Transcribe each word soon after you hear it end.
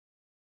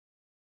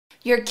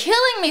You're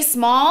killing me,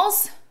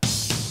 Smalls!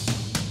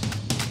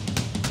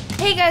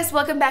 Hey guys,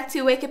 welcome back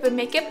to Wake Up and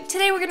Make Up.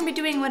 Today we're going to be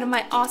doing one of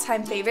my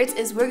all-time favorites,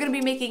 is we're going to be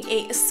making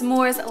a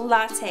s'mores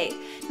latte.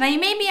 Now you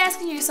may be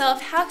asking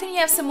yourself, how can you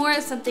have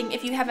s'mores something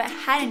if you haven't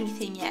had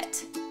anything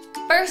yet?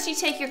 First, you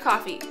take your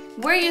coffee.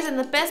 We're using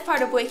the best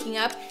part of waking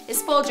up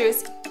is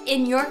Folgers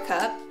in your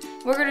cup.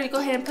 We're going to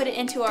go ahead and put it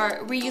into our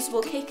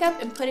reusable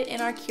K-cup and put it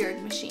in our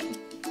Keurig machine.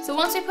 So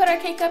once we put our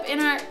K-cup in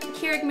our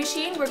Keurig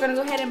machine, we're going to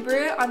go ahead and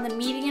brew it on the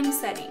medium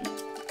setting.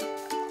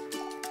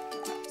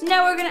 So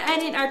now we're going to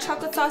add in our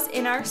chocolate sauce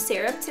in our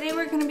syrup. Today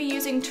we're going to be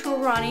using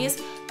Toranis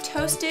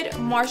toasted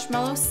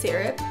marshmallow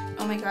syrup.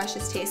 Oh my gosh,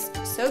 this tastes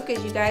so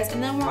good, you guys.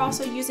 And then we're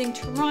also using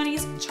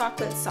Toranis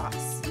chocolate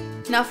sauce.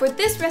 Now for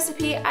this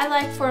recipe, I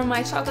like for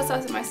my chocolate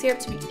sauce and my syrup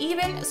to be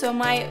even, so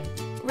my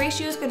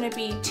ratio is going to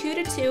be 2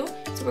 to 2.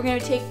 So we're going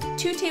to take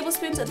 2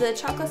 tablespoons of the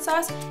chocolate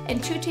sauce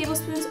and 2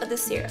 tablespoons of the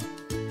syrup.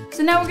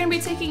 So now we're going to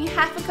be taking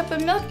half a cup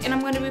of milk, and I'm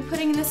going to be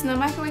putting this in the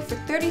microwave for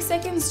 30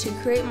 seconds to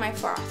create my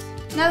froth.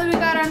 Now that we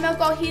got our milk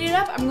all heated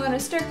up, I'm going to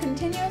stir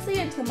continuously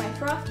until my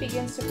froth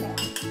begins to form.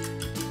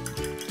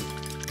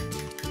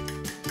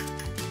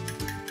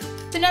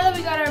 So now that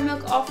we got our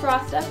milk all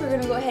frothed up, we're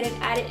going to go ahead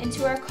and add it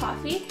into our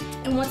coffee.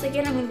 And once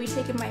again, I'm going to be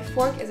taking my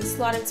fork as a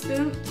slotted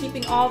spoon,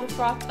 keeping all the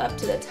froth up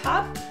to the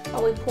top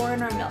while we pour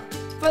in our milk.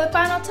 For the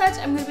final touch,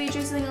 I'm going to be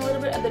drizzling a little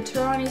bit of the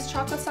Toranis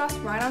chocolate sauce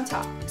right on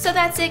top. So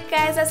that's it,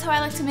 guys. That's how I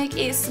like to make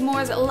a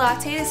s'mores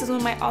latte. This is one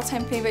of my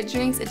all-time favorite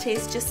drinks. It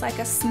tastes just like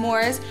a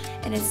s'mores,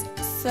 and it's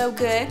so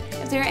good.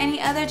 If there are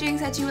any other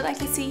drinks that you would like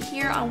to see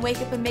here on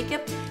Wake Up and Make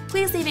Up,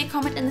 please leave a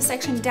comment in the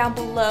section down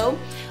below.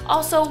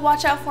 Also,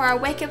 watch out for our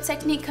wake up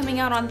technique coming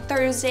out on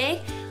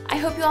Thursday. I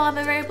hope you all have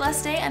a very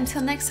blessed day.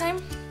 Until next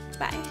time,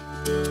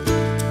 bye.